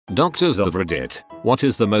Doctors of Reddit, what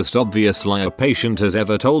is the most obvious lie a patient has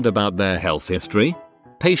ever told about their health history?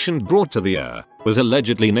 Patient brought to the ER was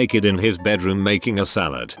allegedly naked in his bedroom making a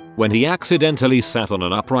salad when he accidentally sat on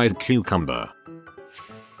an upright cucumber.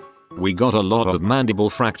 We got a lot of mandible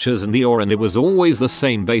fractures in the ER and it was always the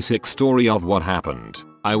same basic story of what happened.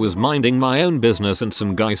 I was minding my own business and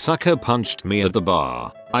some guy sucker punched me at the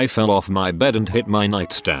bar. I fell off my bed and hit my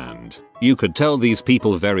nightstand. You could tell these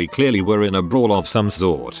people very clearly were in a brawl of some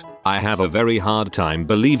sort. I have a very hard time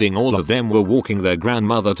believing all of them were walking their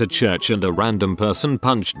grandmother to church and a random person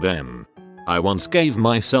punched them. I once gave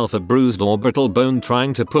myself a bruised orbital bone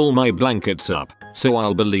trying to pull my blankets up, so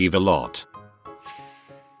I'll believe a lot.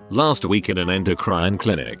 Last week in an endocrine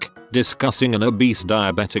clinic, discussing an obese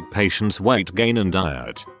diabetic patient's weight gain and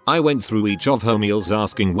diet, I went through each of her meals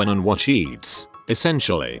asking when and what she eats.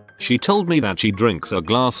 Essentially, she told me that she drinks a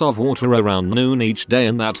glass of water around noon each day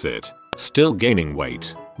and that's it. Still gaining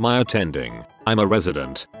weight. My attending, I'm a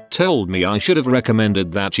resident, told me I should have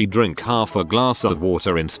recommended that she drink half a glass of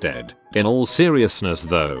water instead. In all seriousness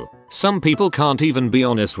though, some people can't even be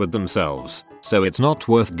honest with themselves, so it's not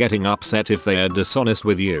worth getting upset if they are dishonest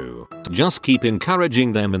with you. Just keep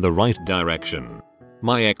encouraging them in the right direction.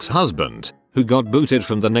 My ex-husband, who got booted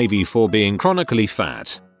from the Navy for being chronically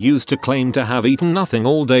fat, used to claim to have eaten nothing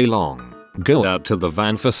all day long. Go out to the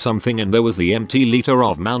van for something and there was the empty liter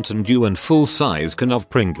of Mountain Dew and full-size can of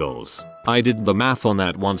Pringles. I did the math on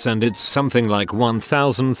that once and it's something like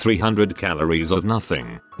 1,300 calories of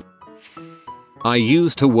nothing. I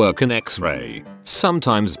used to work in X-ray.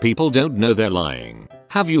 Sometimes people don't know they're lying.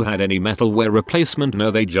 Have you had any metal wear replacement? No,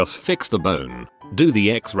 they just fix the bone. Do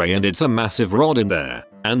the X-ray and it's a massive rod in there,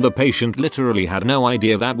 and the patient literally had no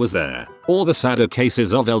idea that was there. Or the sadder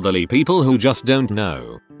cases of elderly people who just don't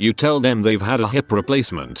know. You tell them they've had a hip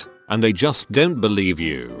replacement, and they just don't believe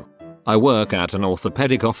you. I work at an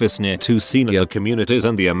orthopedic office near two senior communities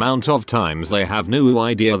and the amount of times they have no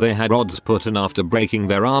idea they had rods put in after breaking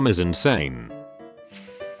their arm is insane.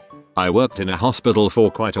 I worked in a hospital for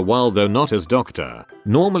quite a while though not as doctor.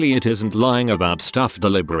 Normally it isn't lying about stuff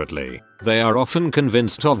deliberately. They are often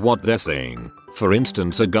convinced of what they're saying. For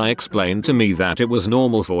instance, a guy explained to me that it was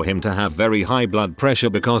normal for him to have very high blood pressure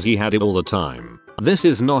because he had it all the time. This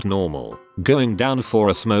is not normal. Going down for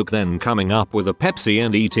a smoke then coming up with a Pepsi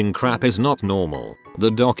and eating crap is not normal.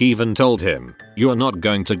 The doc even told him, "You're not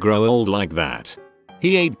going to grow old like that."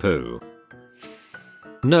 He ate poo.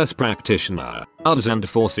 Nurse practitioner, UDS and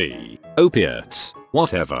 4C, opiates,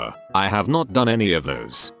 whatever. I have not done any of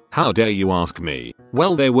those. How dare you ask me?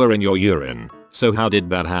 Well, they were in your urine. So how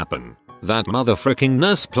did that happen? That motherfricking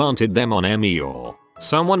nurse planted them on me or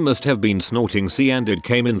someone must have been snorting C and it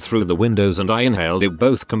came in through the windows and I inhaled it.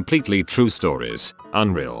 Both completely true stories.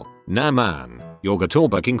 Unreal. Nah man, you're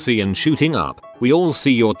guitar-bucking C and shooting up. We all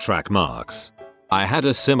see your track marks. I had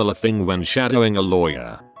a similar thing when shadowing a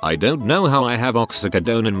lawyer. I don't know how I have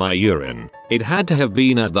oxycodone in my urine. It had to have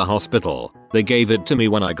been at the hospital. They gave it to me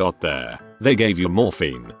when I got there. They gave you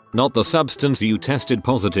morphine, not the substance you tested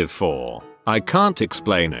positive for. I can't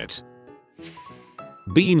explain it.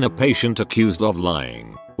 Being a patient accused of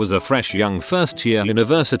lying. Was a fresh young first-year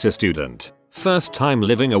university student. First time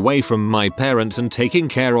living away from my parents and taking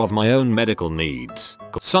care of my own medical needs.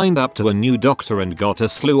 Signed up to a new doctor and got a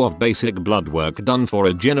slew of basic blood work done for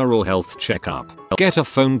a general health checkup. Get a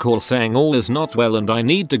phone call saying all is not well and I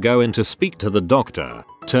need to go in to speak to the doctor.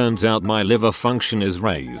 Turns out my liver function is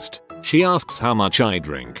raised. She asks how much I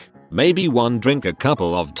drink. Maybe one drink a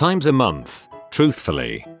couple of times a month.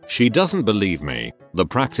 Truthfully, she doesn't believe me. The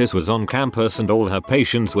practice was on campus and all her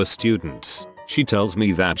patients were students. She tells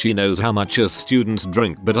me that she knows how much us students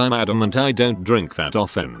drink but I'm adamant I don't drink that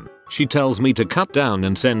often. She tells me to cut down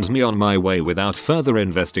and sends me on my way without further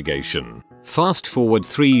investigation. Fast forward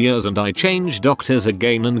 3 years and I change doctors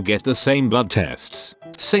again and get the same blood tests.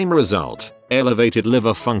 Same result, elevated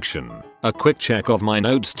liver function. A quick check of my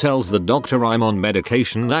notes tells the doctor I'm on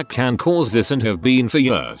medication that can cause this and have been for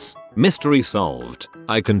years. Mystery solved.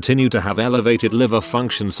 I continue to have elevated liver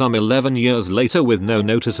function some 11 years later with no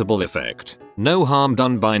noticeable effect. No harm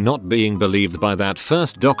done by not being believed by that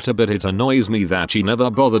first doctor, but it annoys me that she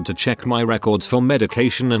never bothered to check my records for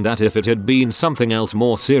medication and that if it had been something else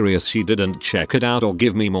more serious she didn't check it out or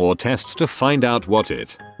give me more tests to find out what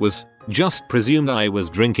it was. Just presumed I was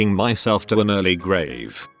drinking myself to an early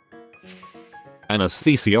grave.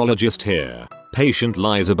 Anesthesiologist here. Patient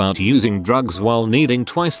lies about using drugs while needing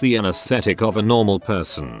twice the anesthetic of a normal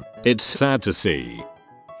person. It's sad to see.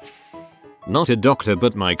 Not a doctor,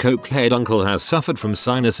 but my cokehead uncle has suffered from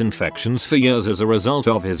sinus infections for years as a result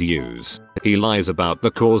of his use. He lies about the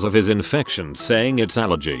cause of his infection, saying it's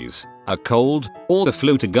allergies, a cold, or the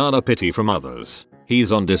flu to garner pity from others.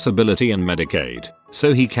 He's on disability and Medicaid,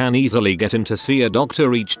 so he can easily get in to see a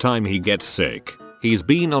doctor each time he gets sick. He's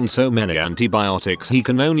been on so many antibiotics he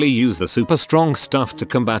can only use the super strong stuff to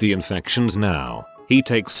combat the infections now. He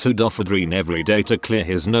takes pseudoephedrine every day to clear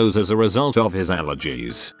his nose as a result of his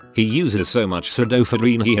allergies. He uses so much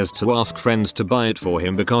pseudoephedrine he has to ask friends to buy it for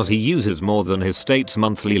him because he uses more than his state's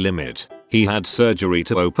monthly limit. He had surgery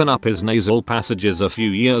to open up his nasal passages a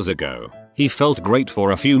few years ago. He felt great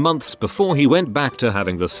for a few months before he went back to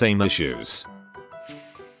having the same issues.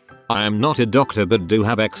 I am not a doctor but do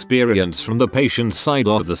have experience from the patient side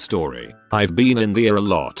of the story. I've been in the ER a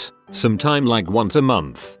lot, sometime like once a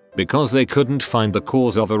month, because they couldn't find the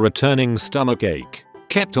cause of a returning stomach ache.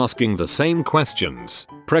 Kept asking the same questions: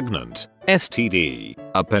 pregnant, STD,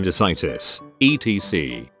 appendicitis,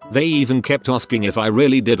 etc. They even kept asking if I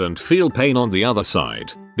really didn't feel pain on the other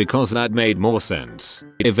side, because that made more sense.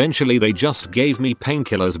 Eventually they just gave me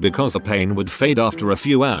painkillers because the pain would fade after a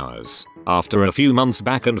few hours. After a few months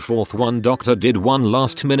back and forth, one doctor did one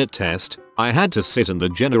last minute test. I had to sit in the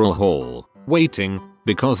general hall, waiting,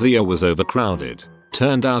 because the ER was overcrowded.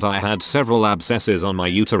 Turned out I had several abscesses on my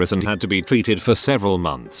uterus and had to be treated for several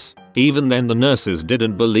months. Even then the nurses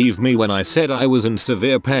didn't believe me when I said I was in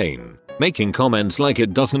severe pain, making comments like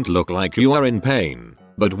it doesn't look like you are in pain.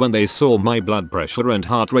 But when they saw my blood pressure and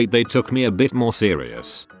heart rate they took me a bit more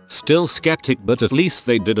serious. Still skeptic, but at least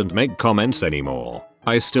they didn't make comments anymore.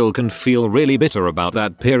 I still can feel really bitter about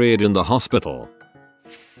that period in the hospital.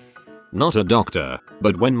 Not a doctor,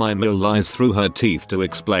 but when my mill lies through her teeth to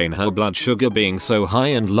explain her blood sugar being so high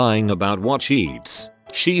and lying about what she eats.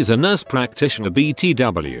 She's a nurse practitioner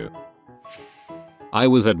BTW. I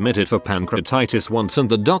was admitted for pancreatitis once and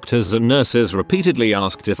the doctors and nurses repeatedly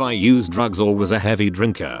asked if I used drugs or was a heavy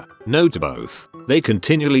drinker. No to both. They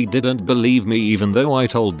continually didn't believe me even though I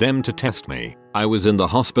told them to test me. I was in the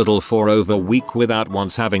hospital for over a week without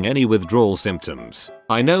once having any withdrawal symptoms.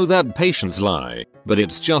 I know that patients lie, but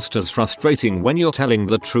it's just as frustrating when you're telling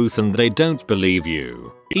the truth and they don't believe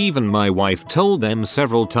you. Even my wife told them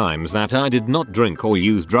several times that I did not drink or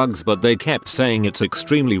use drugs, but they kept saying it's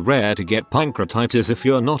extremely rare to get pancreatitis if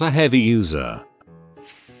you're not a heavy user.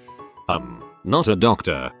 Not a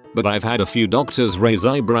doctor, but I've had a few doctors raise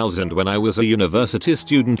eyebrows, and when I was a university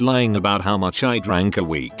student lying about how much I drank a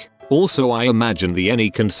week. Also, I imagine the any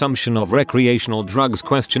consumption of recreational drugs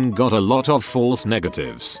question got a lot of false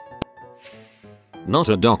negatives. Not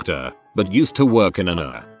a doctor, but used to work in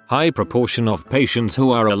a high proportion of patients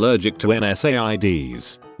who are allergic to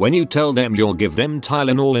NSAIDs. When you tell them you'll give them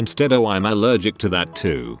Tylenol instead, oh I'm allergic to that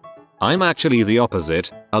too. I'm actually the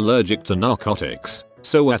opposite, allergic to narcotics.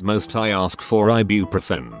 So at most I ask for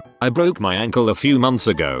ibuprofen. I broke my ankle a few months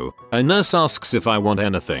ago. A nurse asks if I want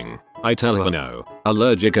anything. I tell her no,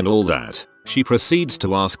 allergic and all that. She proceeds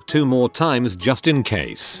to ask 2 more times just in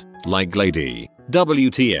case. Like, lady,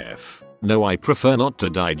 WTF. No, I prefer not to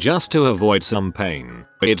die just to avoid some pain.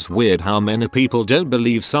 It's weird how many people don't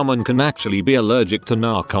believe someone can actually be allergic to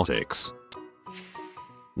narcotics.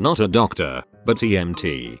 Not a doctor, but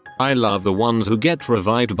EMT. I love the ones who get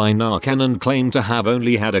revived by Narcan and claim to have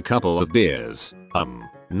only had a couple of beers.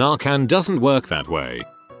 Narcan doesn't work that way.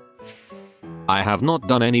 I have not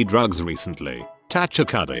done any drugs recently.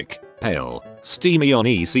 Tachycardic, pale, steamy on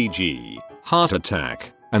ECG, heart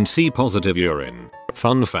attack, and C-positive urine.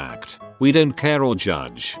 Fun fact, we don't care or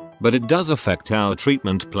judge, but it does affect our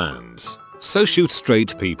treatment plans. So shoot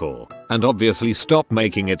straight, people, and obviously stop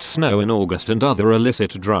making it snow in August and other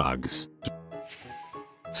illicit drugs.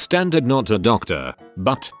 Standard. Not a doctor,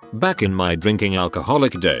 but back in my drinking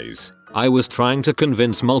alcoholic days, I was trying to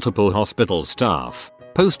convince multiple hospital staff,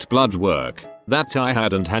 post blood work, that I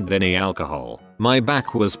hadn't had any alcohol. My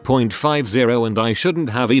back was 0.50 and I shouldn't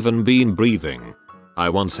have even been breathing. I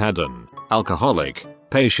once had an alcoholic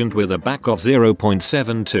patient with a back of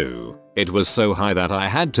 0.72. It was so high that I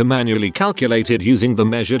had to manually calculate it using the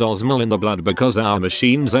measured osmol in the blood because our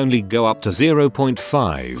machines only go up to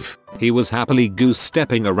 0.5. He was happily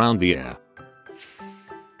goose-stepping around the air.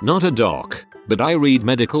 Not a doc, but I read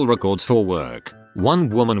medical records for work. One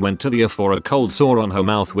woman went to the ER for a cold sore on her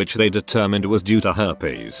mouth which they determined was due to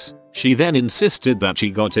herpes. She then insisted that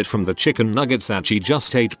she got it from the chicken nuggets that she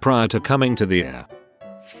just ate prior to coming to the ER.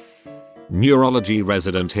 Neurology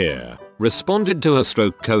resident here responded to a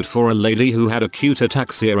stroke code for a lady who had acute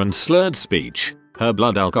ataxia and slurred speech. Her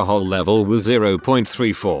blood alcohol level was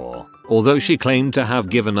 0.34, although she claimed to have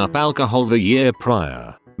given up alcohol the year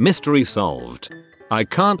prior. Mystery solved. I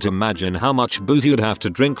can't imagine how much booze you'd have to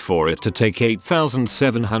drink for it to take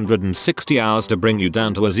 8,760 hours to bring you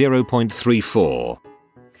down to a 0.34.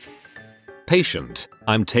 Patient,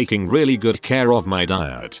 I'm taking really good care of my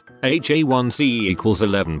diet. HA1C equals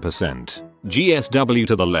 11%. GSW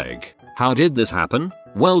to the leg. How did this happen?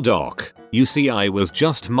 Well doc, you see I was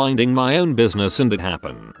just minding my own business and it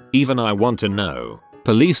happened. Even I want to know.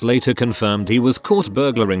 Police later confirmed he was caught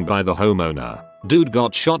burglaring by the homeowner. Dude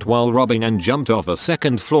got shot while robbing and jumped off a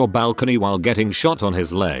second floor balcony while getting shot on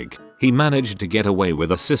his leg. He managed to get away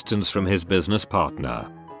with assistance from his business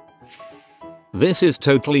partner. This is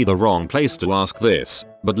totally the wrong place to ask this,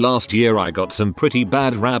 but last year I got some pretty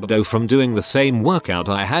bad rhabdo from doing the same workout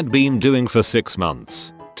I had been doing for 6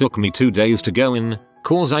 months. Took me 2 days to go in,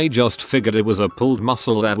 cause I just figured it was a pulled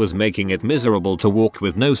muscle that was making it miserable to walk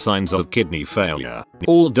with no signs of kidney failure.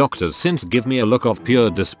 All doctors since give me a look of pure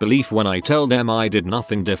disbelief when I tell them I did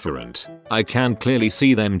nothing different. I can clearly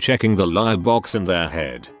see them checking the liar box in their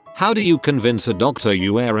head. How do you convince a doctor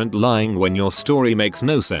you aren't lying when your story makes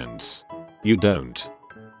no sense? You don't.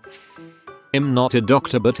 I'm not a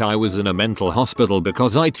doctor, but I was in a mental hospital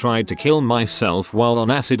because I tried to kill myself while on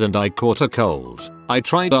acid and I caught a cold. I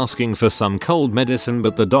tried asking for some cold medicine,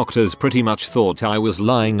 but the doctors pretty much thought I was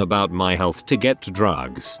lying about my health to get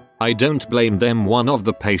drugs. I don't blame them. One of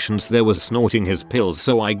the patients there was snorting his pills,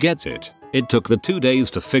 so I get it. It took the 2 days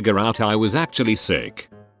to figure out I was actually sick.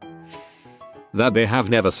 That they have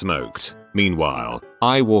never smoked. Meanwhile,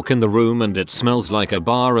 I walk in the room and it smells like a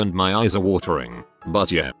bar and my eyes are watering. But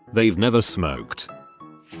yeah, they've never smoked.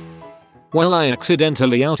 Well, I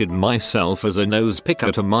accidentally outed myself as a nose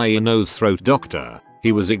picker to my nose throat doctor.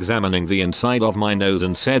 He was examining the inside of my nose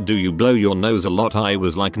and said, "Do you blow your nose a lot?" I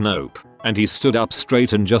was like, "Nope." And he stood up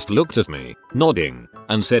straight and just looked at me, nodding,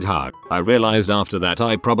 and said, "Huh." I realized after that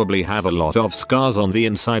I probably have a lot of scars on the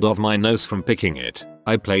inside of my nose from picking it.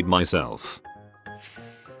 I played myself.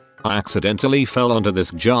 I accidentally fell onto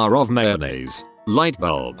this jar of mayonnaise, light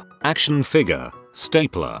bulb, action figure,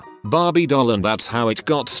 stapler, Barbie doll, and that's how it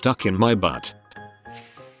got stuck in my butt.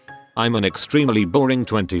 I'm an extremely boring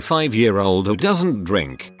 25-year-old who doesn't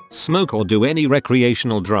drink, smoke or do any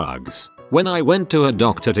recreational drugs. When I went to a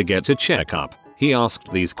doctor to get a checkup, he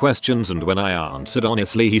asked these questions, and when I answered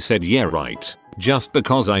honestly he said, "Yeah, right. Just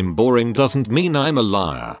because I'm boring doesn't mean I'm a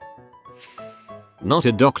liar." Not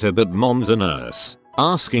a doctor, but mom's a nurse.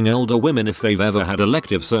 Asking older women if they've ever had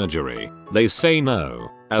elective surgery, they say no,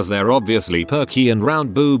 as they're obviously perky and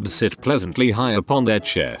round boobs sit pleasantly high upon their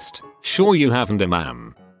chest. Sure you haven't,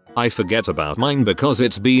 ma'am? I forget about mine because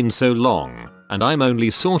it's been so long, and I'm only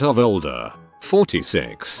sort of older,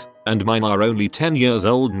 46, and mine are only 10 years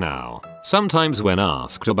old now. Sometimes when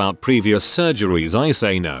asked about previous surgeries I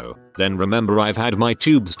say no, then remember I've had my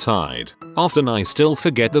tubes tied. Often I still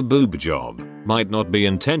forget the boob job. Might not be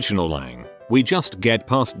intentional lying. We just get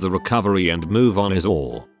past the recovery and move on is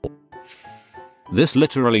all. This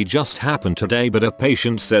literally just happened today, but a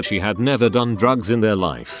patient said she had never done drugs in their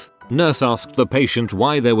life. Nurse asked the patient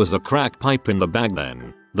why there was a crack pipe in the bag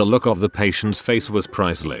then. The look of the patient's face was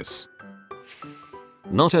priceless.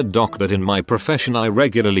 Not a doc, but in my profession I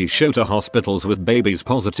regularly show to hospitals with babies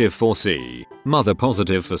positive for C, mother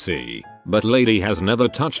positive for C, but lady has never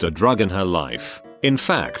touched a drug in her life. In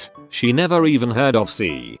fact, she never even heard of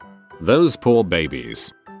C. Those poor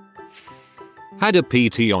babies. Had a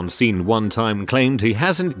PT on scene one time, claimed he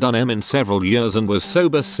hasn't done M in several years and was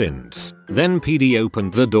sober since. Then PD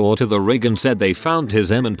opened the door to the rig and said they found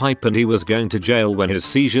his M and pipe and he was going to jail when his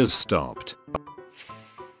seizures stopped.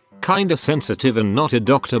 Kinda sensitive and not a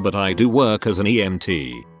doctor, but I do work as an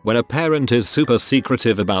EMT. When a parent is super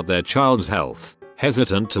secretive about their child's health,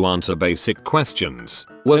 hesitant to answer basic questions,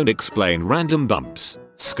 won't explain random bumps,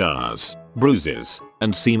 scars, bruises,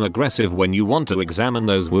 and seem aggressive when you want to examine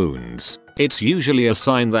those wounds, it's usually a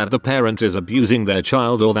sign that the parent is abusing their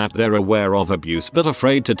child or that they're aware of abuse but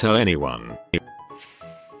afraid to tell anyone.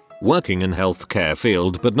 Working in healthcare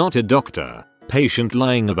field but not a doctor. Patient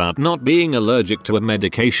lying about not being allergic to a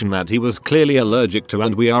medication that he was clearly allergic to,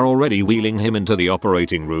 and we are already wheeling him into the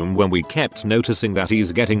operating room when we kept noticing that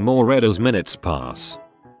he's getting more red as minutes pass.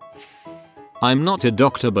 I'm not a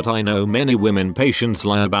doctor, but I know many women patients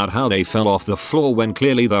lie about how they fell off the floor when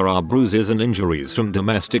clearly there are bruises and injuries from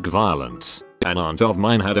domestic violence. An aunt of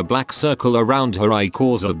mine had a black circle around her eye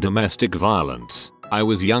cause of domestic violence. I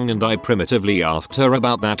was young and I primitively asked her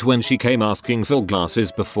about that when she came asking for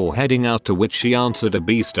glasses before heading out, to which she answered, a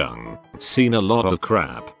bee stung. Seen a lot of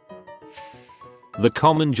crap. The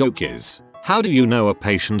common joke is, how do you know a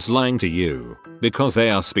patient's lying to you? Because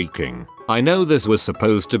they are speaking. I know this was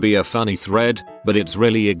supposed to be a funny thread, but it's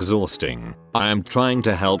really exhausting. I am trying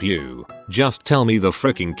to help you. Just tell me the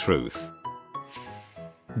freaking truth.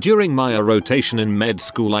 During my rotation in med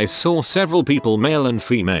school I saw several people, male and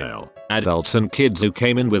female, adults and kids, who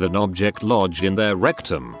came in with an object lodged in their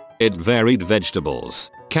rectum. It varied: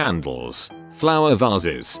 vegetables, candles, flower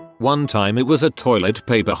vases. One time it was a toilet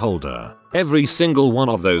paper holder. Every single one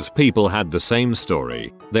of those people had the same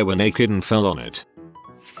story. They were naked and fell on it.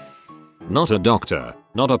 Not a doctor,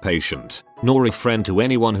 not a patient, nor a friend to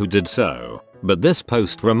anyone who did so. But this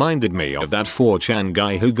post reminded me of that 4chan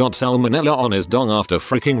guy who got salmonella on his dong after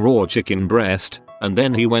freaking raw chicken breast, and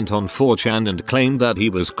then he went on 4chan and claimed that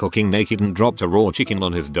he was cooking naked and dropped a raw chicken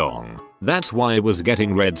on his dong. That's why it was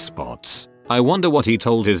getting red spots. I wonder what he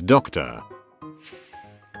told his doctor.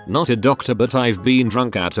 Not a doctor, but I've been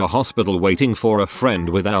drunk at a hospital waiting for a friend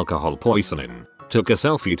with alcohol poisoning. Took a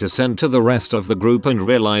selfie to send to the rest of the group and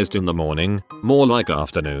realized in the morning, more like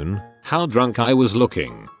afternoon, how drunk I was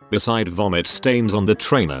looking. Beside vomit stains on the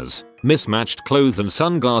trainers, mismatched clothes and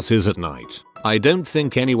sunglasses at night. I don't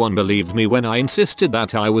think anyone believed me when I insisted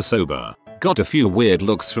that I was sober. Got a few weird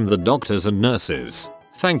looks from the doctors and nurses.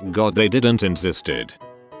 Thank God they didn't insisted.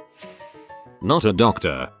 Not a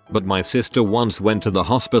doctor, but my sister once went to the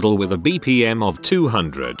hospital with a BPM of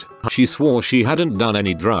 200. She swore she hadn't done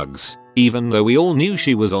any drugs, even though we all knew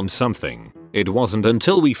she was on something. It wasn't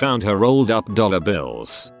until we found her rolled up dollar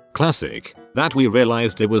bills, classic, that we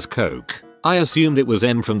realized it was coke. I assumed it was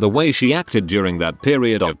M from the way she acted during that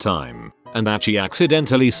period of time, and that she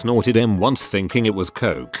accidentally snorted M once thinking it was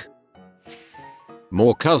coke.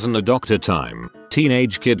 More cousin a doctor time.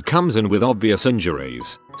 Teenage kid comes in with obvious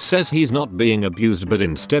injuries, says he's not being abused but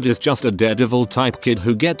instead is just a daredevil type kid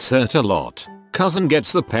who gets hurt a lot. Cousin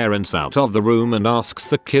gets the parents out of the room and asks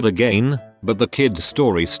the kid again, but the kid's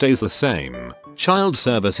story stays the same. Child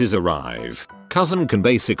services arrive. Cousin can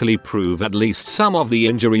basically prove at least some of the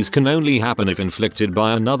injuries can only happen if inflicted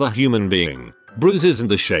by another human being. Bruises in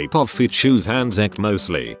the shape of feet, shoes, hands, neck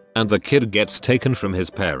mostly, and the kid gets taken from his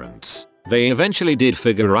parents. They eventually did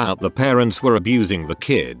figure out the parents were abusing the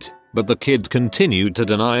kid, but the kid continued to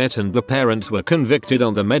deny it and the parents were convicted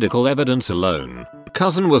on the medical evidence alone.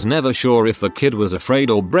 Cousin was never sure if the kid was afraid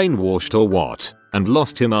or brainwashed or what, and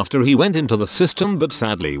lost him after he went into the system, but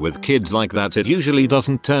sadly with kids like that it usually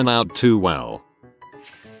doesn't turn out too well.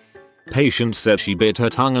 Patient said she bit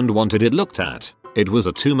her tongue and wanted it looked at. It was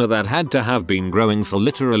a tumor that had to have been growing for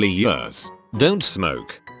literally years. Don't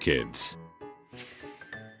smoke, kids.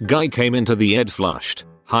 Guy came into the ED flushed,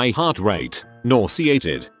 high heart rate,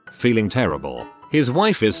 nauseated, feeling terrible. His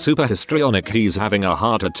wife is super histrionic. He's having a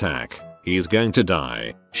heart attack. He's going to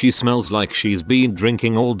die. She smells like she's been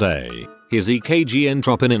drinking all day. His EKG and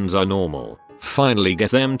troponins are normal. Finally get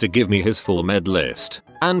them to give me his full med list.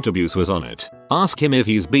 Antabuse was on it. Ask him if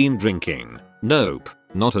he's been drinking. Nope,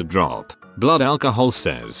 not a drop. Blood alcohol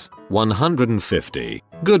says 150.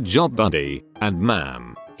 Good job buddy, and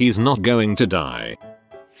ma'am, he's not going to die.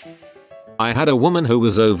 I had a woman who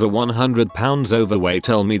was over 100 pounds overweight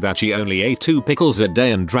tell me that she only ate 2 pickles a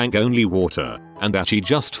day and drank only water, and that she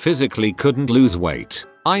just physically couldn't lose weight.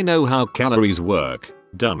 I know how calories work,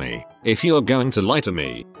 dummy. If you're going to lie to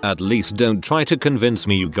me, at least don't try to convince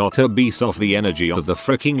me you got obese off the energy of the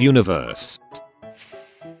freaking universe.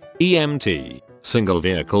 EMT. Single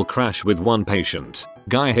vehicle crash with one patient.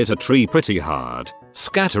 Guy hit a tree pretty hard,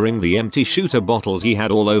 scattering the empty shooter bottles he had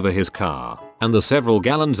all over his car, and the several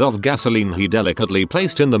gallons of gasoline he delicately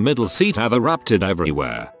placed in the middle seat have erupted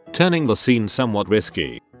everywhere, turning the scene somewhat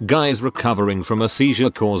risky. Guy is recovering from a seizure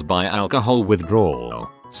caused by alcohol withdrawal.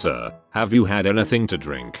 Sir, have you had anything to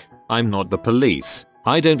drink? I'm not the police.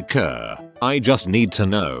 I don't care. I just need to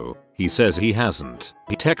know. He says he hasn't.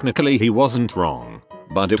 Technically he wasn't wrong,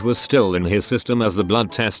 but it was still in his system as the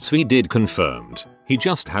blood tests we did confirmed. He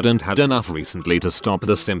just hadn't had enough recently to stop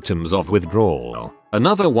the symptoms of withdrawal.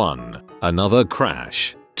 Another one. Another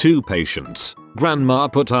crash. 2 patients. Grandma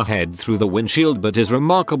put her head through the windshield but is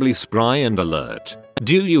remarkably spry and alert.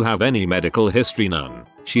 Do you have any medical history? None.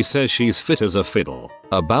 She says she's fit as a fiddle.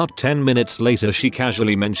 About 10 minutes later she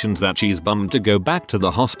casually mentions that she's bummed to go back to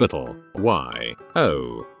the hospital. Why?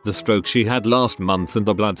 Oh, the stroke she had last month and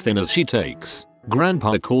the blood thinners she takes.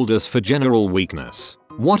 Grandpa called us for general weakness.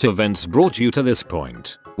 What events brought you to this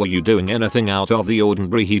point? Were you doing anything out of the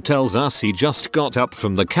ordinary? He tells us he just got up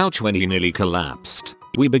from the couch when he nearly collapsed.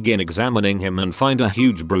 We begin examining him and find a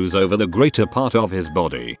huge bruise over the greater part of his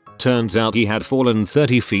body. Turns out he had fallen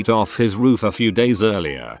 30 feet off his roof a few days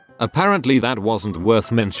earlier. Apparently that wasn't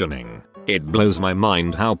worth mentioning. It blows my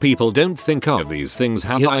mind how people don't think of these things.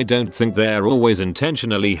 How I don't think they're always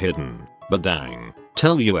intentionally hidden. But dang.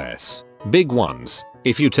 Tell us. Big ones.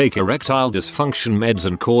 If you take erectile dysfunction meds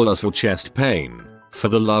and call us for chest pain, for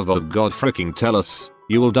the love of God freaking tell us.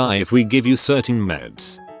 You will die if we give you certain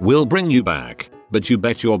meds. We'll bring you back, but you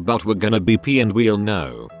bet your butt we're gonna BP and we'll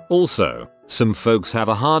know. Also, some folks have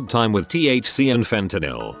a hard time with THC and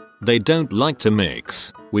fentanyl. They don't like to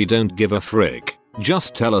mix. We don't give a frick.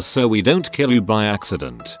 Just tell us so we don't kill you by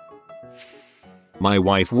accident. My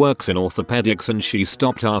wife works in orthopedics and she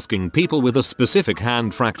stopped asking people with a specific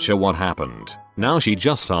hand fracture what happened. Now she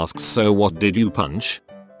just asks, so what did you punch?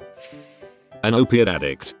 An opiate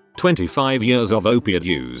addict, 25 years of opiate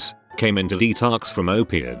use, came into detox from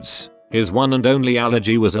opiates. His one and only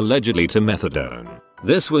allergy was allegedly to methadone.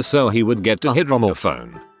 This was so he would get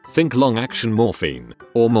dihydromorphone. Think long action morphine,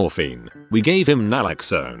 or morphine. We gave him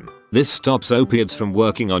naloxone. This stops opiates from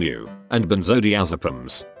working on you, and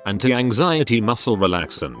benzodiazepines, anti-anxiety muscle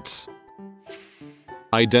relaxants.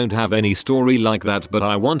 I don't have any story like that, but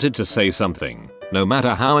I wanted to say something. No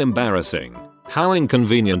matter how embarrassing, how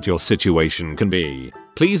inconvenient your situation can be,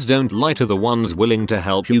 please don't lie to the ones willing to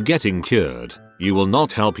help you getting cured. You will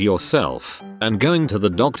not help yourself, and going to the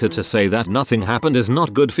doctor to say that nothing happened is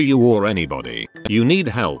not good for you or anybody. You need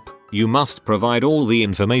help. You must provide all the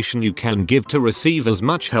information you can give to receive as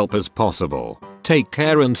much help as possible. Take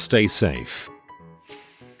care and stay safe.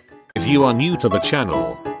 If you are new to the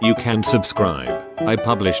channel, you can subscribe. I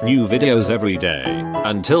publish new videos every day.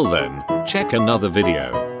 Until then, check another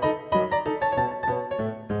video.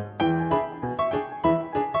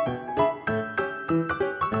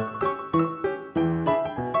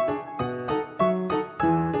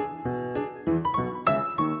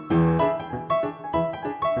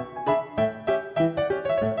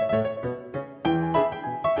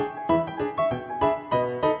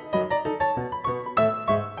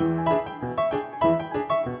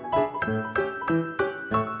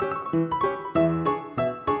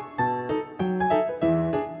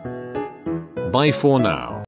 Bye for now.